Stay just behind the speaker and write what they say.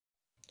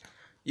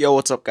Yo,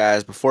 what's up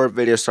guys? Before the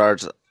video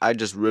starts, I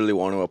just really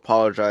want to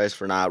apologize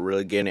for not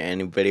really getting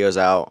any videos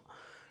out.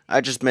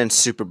 I just been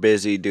super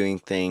busy doing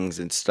things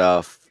and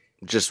stuff.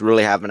 Just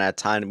really haven't had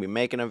time to be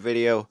making a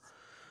video.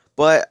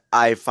 But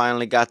I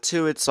finally got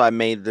to it, so I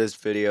made this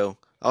video.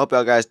 I hope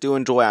y'all guys do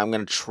enjoy. I'm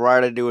going to try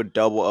to do a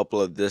double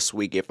upload this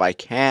week. If I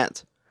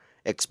can't,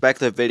 expect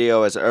the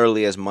video as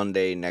early as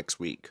Monday next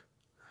week.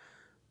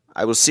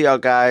 I will see y'all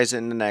guys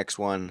in the next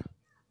one.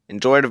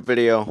 Enjoy the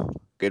video.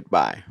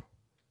 Goodbye.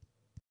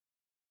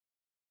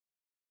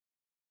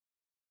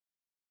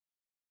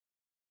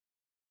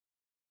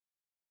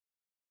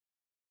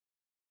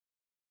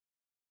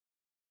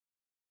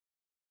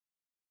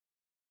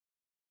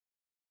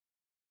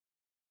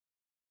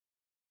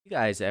 You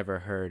guys ever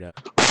heard of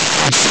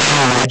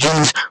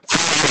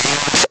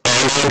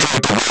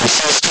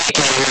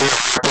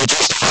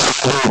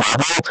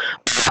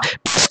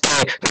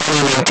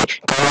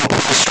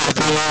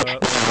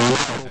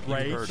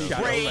Legends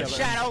Raid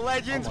Shadow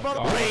Legends,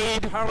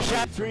 Raid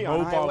Shadow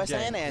on iOS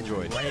and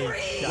Android.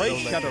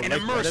 Raid Shadow An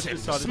Legends?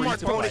 immersive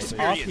smartphone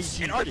experience,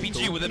 an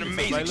RPG with an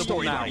amazing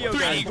story,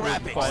 3D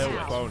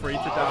graphics, Free to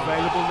download.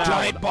 Available now.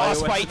 giant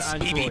boss iOS fights,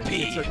 and Android.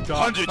 PvP, It's a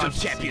dark hundreds of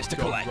fantasy champions to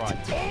gone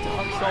collect.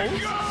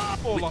 right.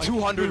 With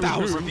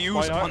 200,000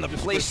 reviews on the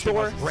Play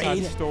Store,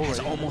 Raid has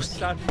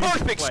almost a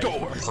perfect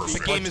score.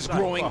 The game is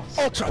growing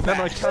ultra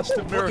fast.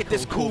 Look at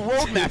this cool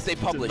roadmap they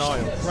published.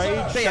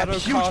 They have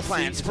huge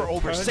plans for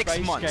over 6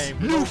 months.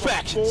 New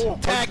factions,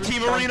 tag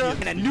team arena,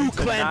 and a new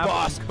clan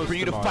boss for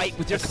you to fight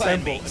with your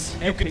clanmates.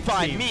 You can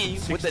find me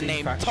with the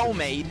name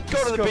Tomade.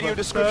 Go to the video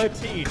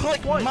description,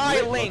 click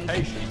my link,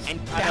 and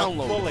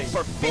download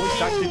for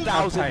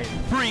 15,000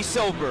 free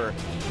silver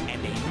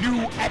and a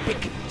new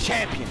epic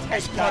champion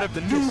as part of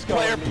the new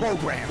player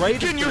program.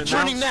 Begin your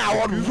journey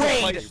now on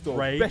Raid!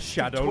 Raid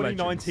Shadow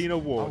 2019 Legends.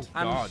 award.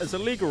 And as a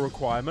legal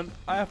requirement,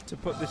 I have to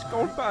put this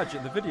gold badge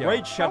in the video.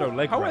 Raid Shadow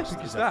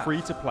Legends is a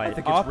free-to-play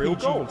RPG real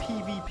gold.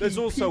 PvP. There's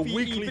also PvE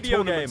weekly video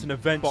tournaments games and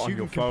events on you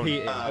your can phone.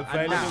 compete in.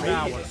 Available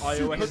now on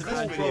iOS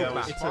and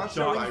Android. It's a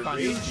dark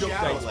fantasy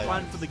updates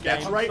planned for the game.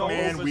 That's right,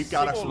 man. Over We've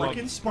got a 6 freaking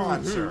months.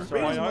 sponsor. Woohoo.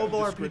 Raid is My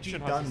mobile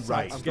description RPG has done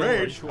a right. site.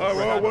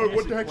 Raid?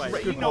 What the heck's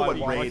Raid? You know what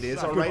Goodbye, Raid is,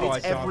 Wi-Fi. alright?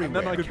 It's Goodbye,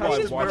 everywhere. Wi-Fi.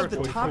 This is one of the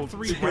Goodbye, top Wi-Fi.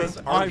 3 Because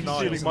ranked I'm RPGs.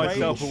 stealing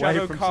myself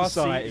away from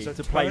society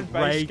to play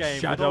Raid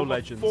Shadow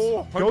Legends.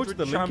 Go to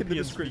the link in the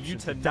description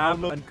to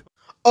download and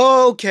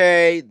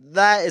Okay,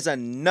 that is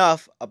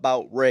enough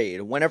about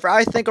Raid. Whenever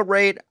I think of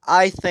Raid,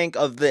 I think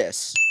of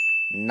this.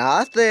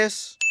 Not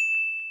this.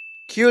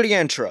 Cue the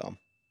intro.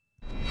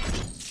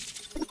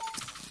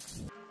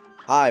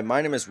 Hi,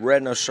 my name is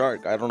Red No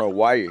Shark. I don't know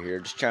why you're here.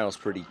 This channel's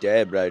pretty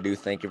dead, but I do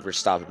thank you for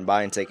stopping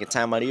by and taking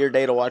time out of your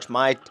day to watch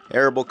my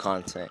terrible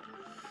content.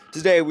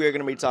 Today we are going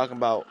to be talking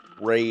about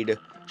Raid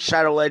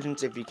Shadow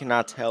Legends, if you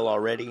cannot tell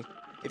already.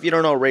 If you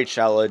don't know what Raid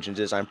Shadow Legends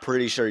is, I'm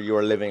pretty sure you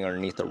are living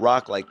underneath a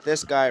rock like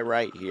this guy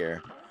right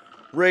here.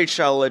 Raid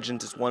Shadow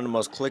Legends is one of the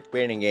most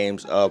clickbaiting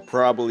games of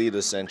probably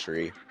the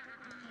century.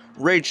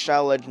 Raid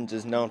Shadow Legends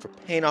is known for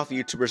paying off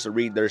YouTubers to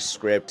read their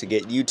script to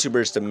get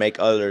YouTubers to make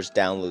others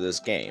download this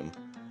game.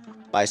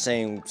 By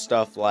saying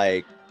stuff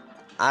like,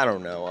 I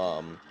don't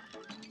know,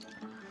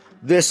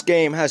 this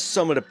game has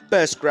some of the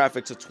best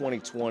graphics of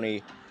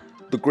 2020,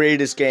 the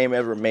greatest game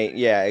ever made.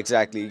 Yeah,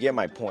 exactly, you get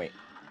my point.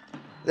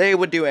 They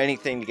would do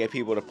anything to get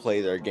people to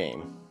play their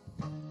game.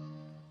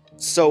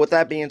 So with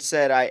that being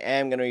said, I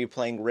am going to be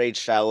playing Raid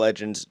Shadow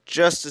Legends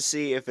just to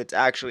see if it's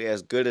actually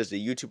as good as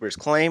the YouTubers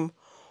claim,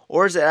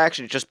 or is it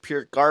actually just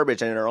pure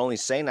garbage and they're only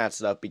saying that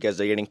stuff because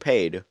they're getting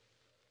paid.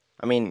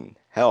 I mean,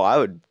 hell, I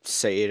would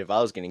say it if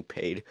I was getting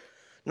paid.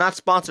 Not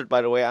sponsored,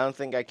 by the way. I don't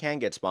think I can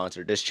get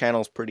sponsored. This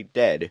channel's pretty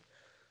dead.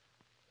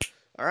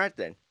 Alright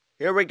then,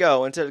 here we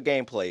go into the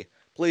gameplay.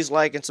 Please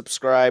like and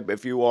subscribe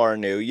if you are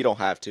new. You don't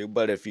have to,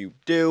 but if you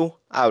do,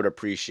 I would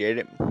appreciate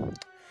it.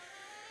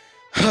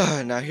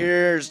 Now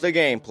here's the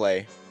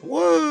gameplay.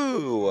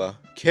 Woo!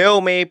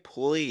 Kill me,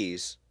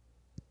 please.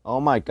 Oh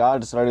my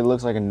god, this already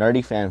looks like a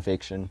nerdy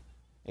fanfiction.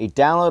 A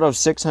download of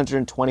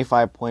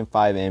 625.5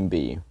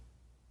 MB.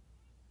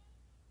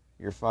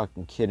 You're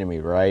fucking kidding me,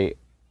 right?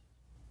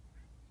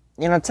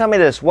 You know, tell me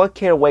this. What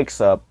kid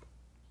wakes up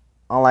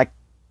on, like,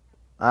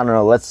 I don't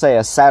know, let's say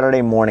a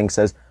Saturday morning,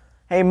 says,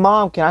 "Hey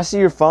mom, can I see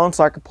your phone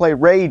so I can play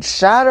Raid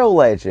Shadow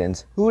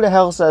Legends?" Who the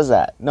hell says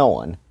that? No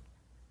one.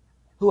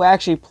 Who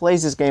actually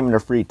plays this game in their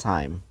free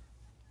time?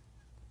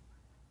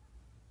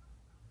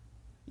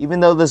 Even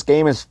though this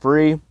game is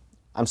free,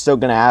 I'm still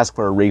gonna ask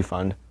for a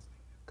refund.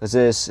 Because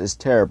this is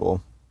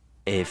terrible.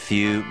 A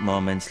few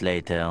moments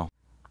later.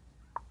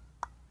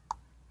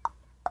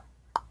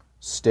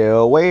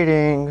 Still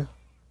waiting.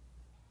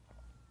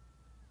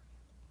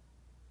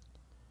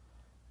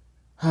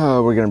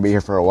 Oh, we're gonna be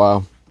here for a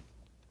while.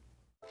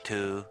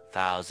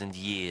 2,000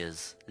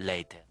 years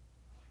later.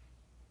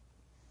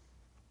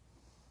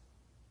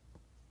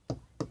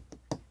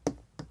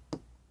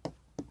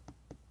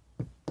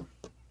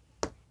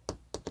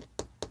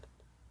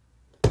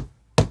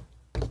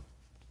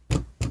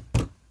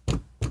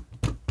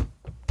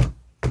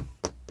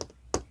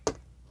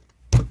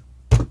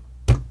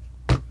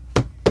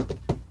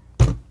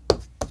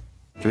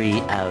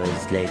 3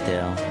 hours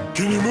later.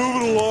 Can you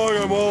move it along?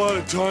 I'm all out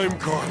of time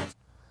card.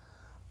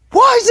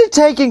 Why is it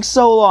taking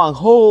so long?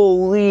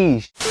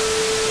 Holy.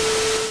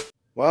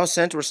 Well,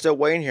 since we're still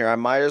waiting here, I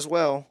might as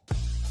well.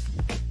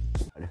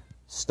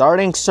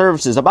 Starting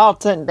services.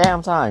 About 10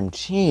 damn time.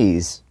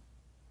 Jeez.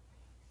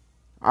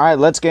 Alright,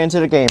 let's get into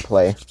the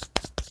gameplay.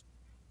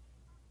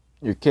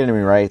 You're kidding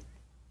me, right?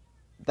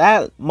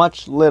 That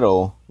much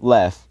little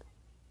left.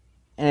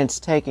 And it's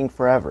taking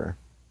forever.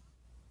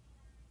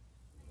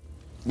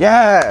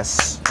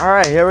 Yes!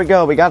 Alright, here we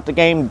go. We got the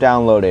game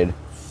downloaded.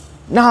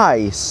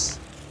 Nice!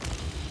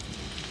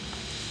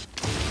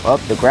 Well,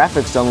 the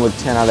graphics don't look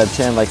 10 out of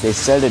 10 like they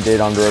said it did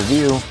on the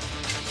review.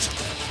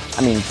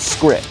 I mean,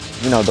 script.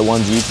 You know, the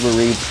ones YouTuber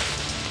reads.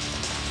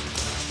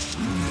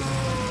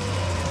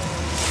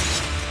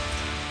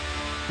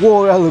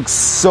 Whoa, that looks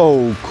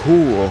so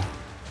cool.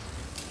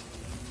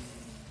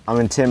 I'm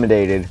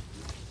intimidated.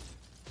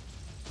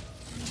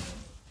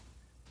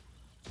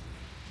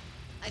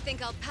 I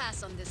think I'll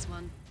pass on this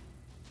one.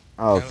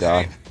 Oh,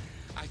 God.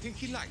 I think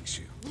he likes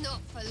you. Not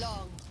for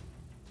long.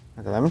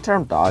 Okay, let me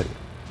turn dog.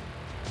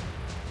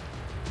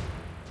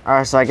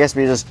 Alright, so I guess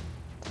we just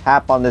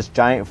tap on this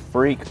giant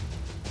freak.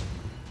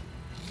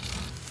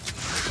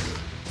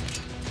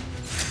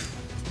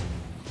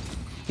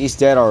 He's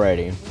dead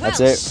already. That's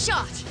well it.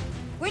 Shot.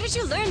 Where did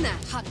you learn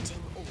that? Hunting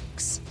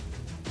orcs.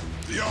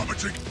 The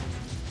arbitrary.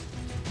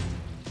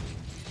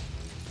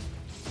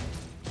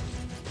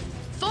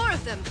 4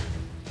 of them.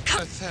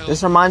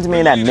 This reminds me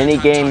of that mini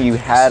game you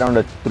had on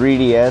the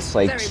 3DS,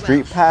 like Very well.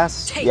 Street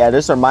Pass. Take Yeah,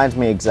 this reminds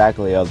me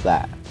exactly of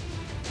that.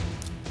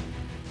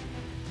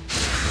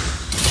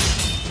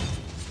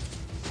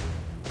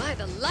 By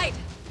the light.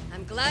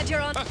 I'm glad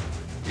you're on.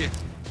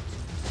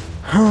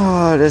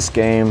 This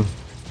game.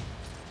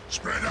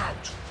 Spread out.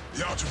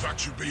 The artifact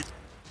should be.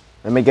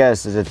 Let me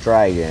guess, it's a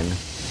dragon.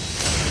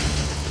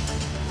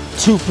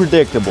 Too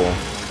predictable.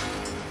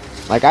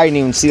 Like, I didn't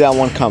even see that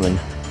one coming.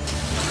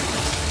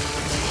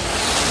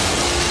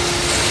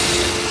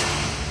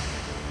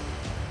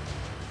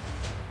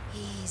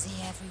 Easy,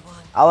 everyone.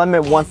 I'll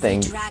admit one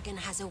thing. Dragon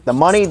has a The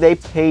money they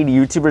paid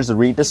YouTubers to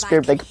read the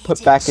script, they could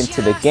put back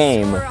into the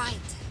game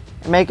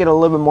and make it a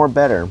little bit more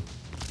better.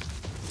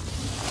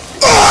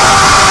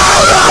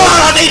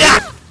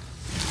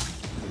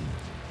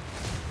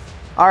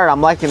 Alright,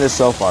 I'm liking this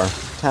so far.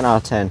 10 out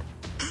of 10.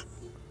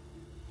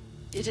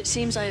 It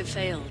seems I have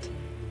failed.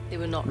 They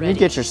were not You ready.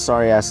 get your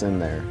sorry ass in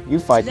there. You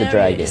fight the Lariat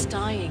dragon. is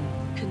dying.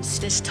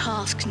 This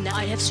task now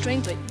I have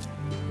strength.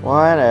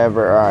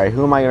 Whatever. Alright,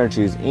 who am I gonna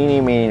choose?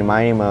 Eeny, meeny,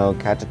 miny, mo,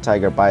 catch a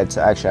tiger, bite.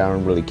 Actually, I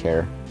don't really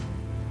care.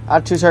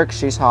 I'll choose her because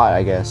she's hot,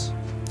 I guess.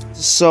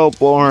 It's so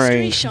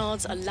boring.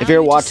 If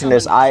you're watching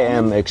this, I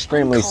am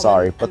extremely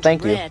sorry, but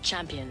thank you.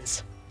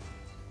 Champions.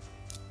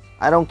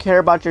 I don't care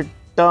about your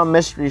dumb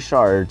mystery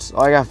shards.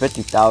 Oh, I got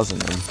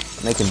 50,000 of them.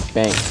 I'm making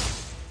bank.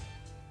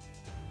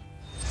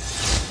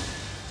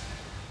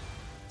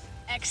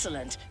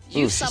 Excellent. Ooh,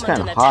 You she's summoned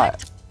kind an of hot.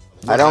 attack.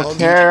 I don't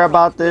care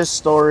about this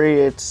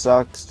story. It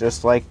sucks,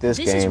 just like this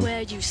This game. is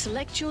where you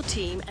select your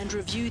team and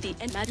review the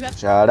end.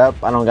 Shut up.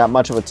 I don't got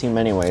much of a team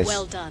anyways.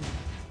 Well done.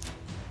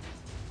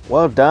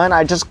 Well done.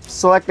 I just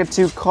selected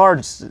 2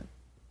 cards.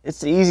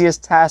 It's the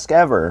easiest task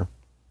ever.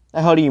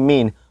 The hell do you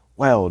mean?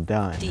 Well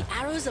done. The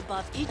arrows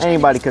above each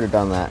Anybody could have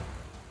done that.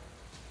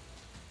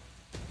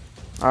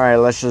 Alright,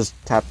 let's just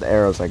tap the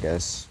arrows, I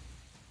guess.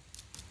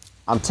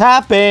 I'm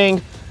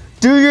tapping!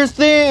 Do your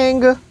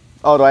thing!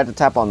 Oh, do I have to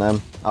tap on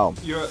them? Oh.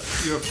 You're a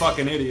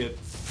fucking idiot.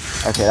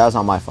 Okay, that was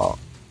not my fault.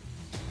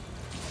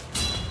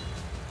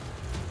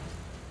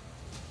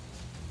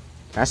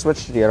 Can I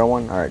switch to the other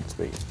one? Alright,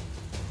 sweet.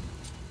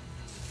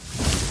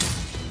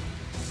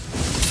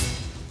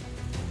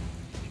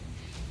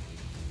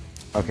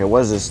 Okay, what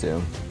does this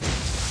do?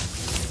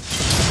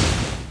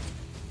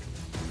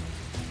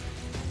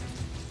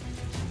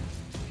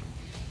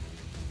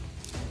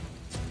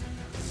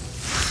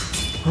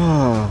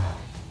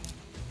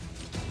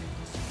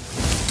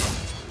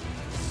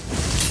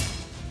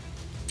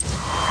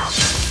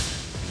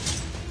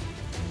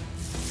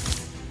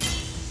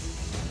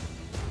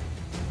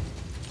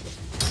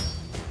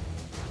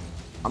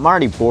 I'm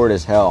already bored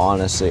as hell,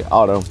 honestly.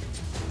 Auto.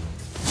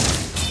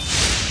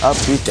 Oh,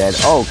 he's dead.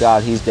 Oh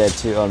god, he's dead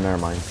too. Oh, never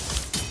mind.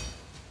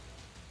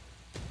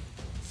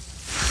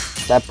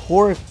 That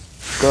poor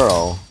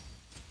girl.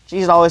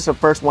 She's always the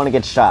first one to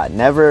get shot,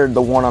 never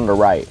the one on the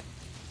right.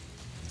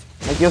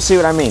 Like, you'll see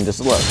what I mean, just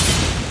look.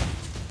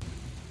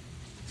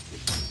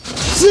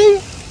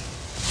 See?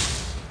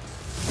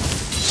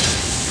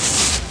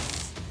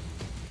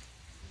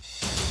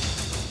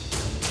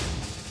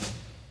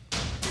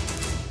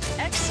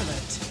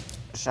 Excellent.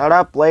 Shut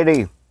up,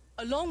 lady.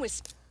 Along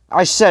with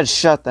I said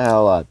shut the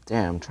hell up.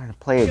 Damn, I'm trying to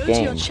play a go to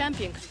your game.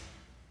 champion.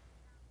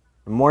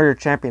 The more your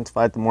champions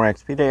fight, the more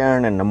XP they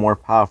earn, and the more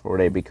powerful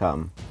they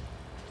become.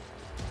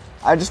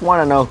 I just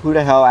want to know who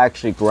the hell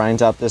actually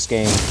grinds out this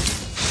game.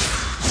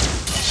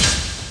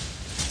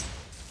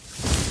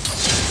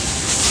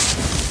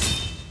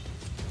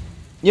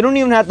 You don't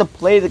even have to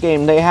play the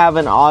game, they have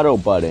an auto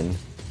button.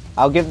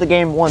 I'll give the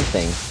game one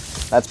thing.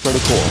 That's pretty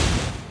cool.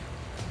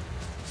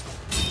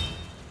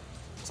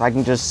 So I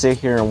can just sit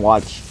here and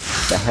watch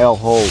the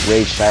hellhole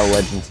Raid Shadow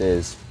Legends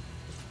is.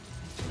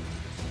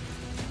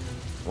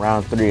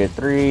 Round 3 of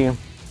 3.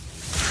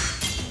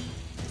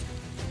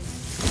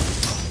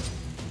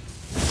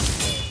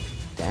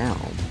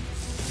 Down.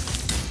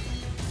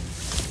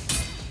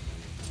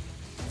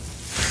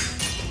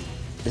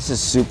 This is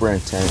super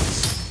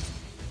intense.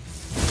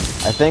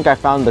 I think I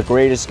found the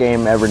greatest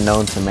game ever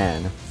known to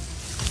man.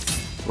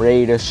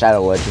 Raid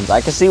Shadow Legends. I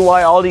can see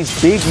why all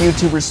these big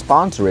YouTubers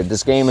sponsor it.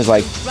 This game is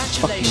like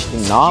fucking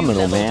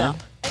phenomenal, man.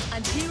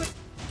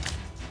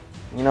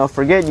 You know,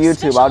 forget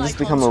YouTube, I'll just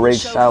become a Raid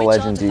Shadow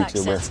Legends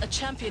YouTuber.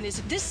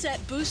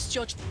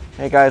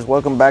 Hey guys,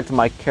 welcome back to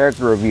my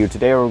character review.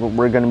 Today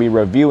we're going to be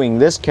reviewing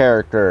this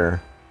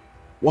character.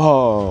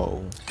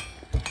 Whoa.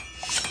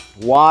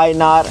 Why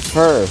not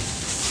her?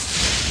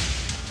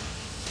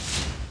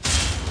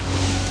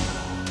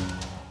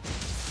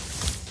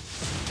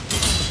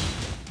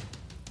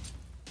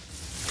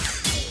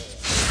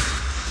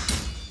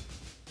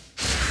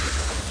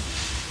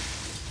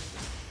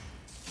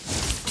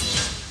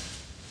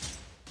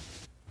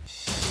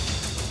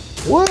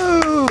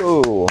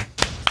 Woo!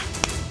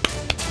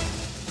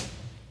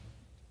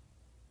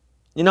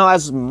 You know,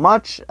 as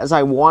much as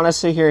I want to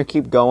sit here and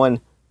keep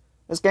going,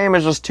 this game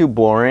is just too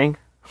boring.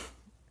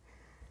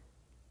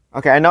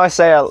 Okay, I know I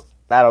say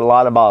that a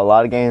lot about a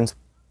lot of games,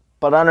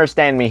 but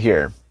understand me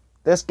here.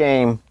 This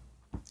game,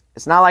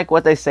 it's not like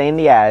what they say in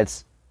the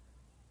ads.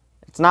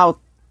 It's not...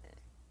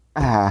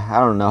 I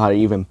don't know how to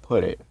even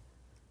put it.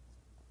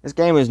 This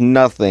game is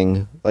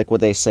nothing like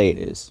what they say it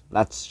is.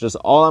 That's just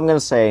all I'm going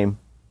to say.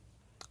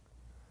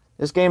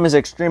 This game is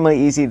extremely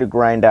easy to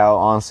grind out,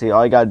 honestly.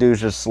 All you gotta do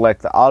is just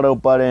select the auto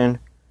button.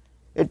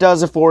 It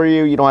does it for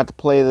you. You don't have to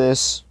play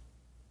this.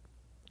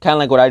 Kind of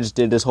like what I just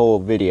did this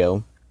whole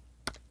video.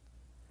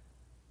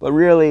 But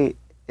really,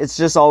 it's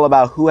just all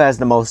about who has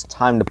the most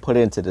time to put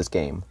into this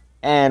game.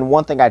 And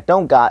one thing I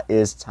don't got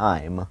is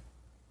time.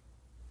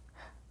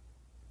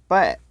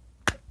 But,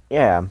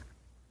 yeah.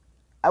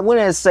 I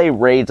wouldn't say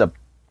Raid's a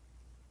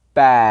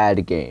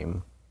bad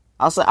game.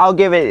 I'll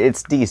give it,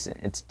 it's decent.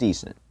 It's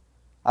decent.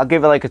 I'll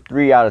give it like a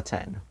 3 out of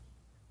 10.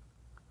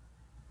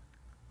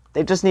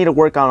 They just need to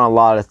work on a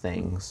lot of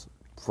things,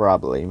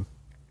 probably.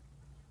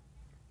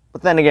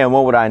 But then again,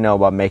 what would I know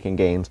about making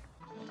games?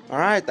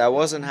 Alright, that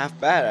wasn't half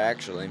bad,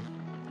 actually.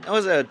 That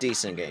was a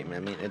decent game.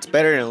 I mean, it's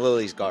better than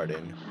Lily's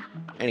Garden.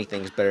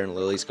 Anything's better than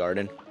Lily's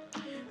Garden.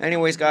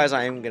 Anyways, guys,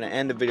 I am going to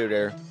end the video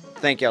there.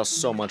 Thank y'all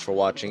so much for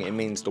watching. It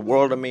means the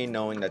world to me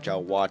knowing that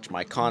y'all watch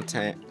my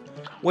content,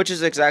 which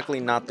is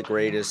exactly not the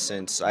greatest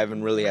since I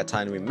haven't really had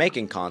time to be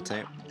making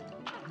content.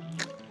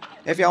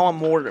 If y'all want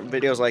more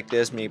videos like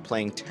this, me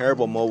playing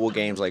terrible mobile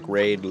games like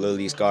Raid,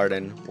 Lily's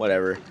Garden,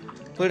 whatever,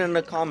 put it in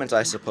the comments,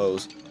 I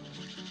suppose.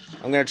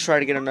 I'm going to try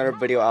to get another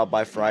video out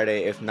by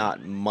Friday, if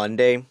not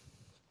Monday.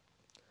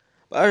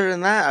 But other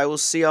than that, I will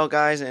see y'all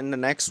guys in the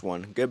next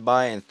one.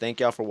 Goodbye, and thank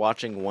y'all for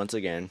watching once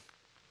again.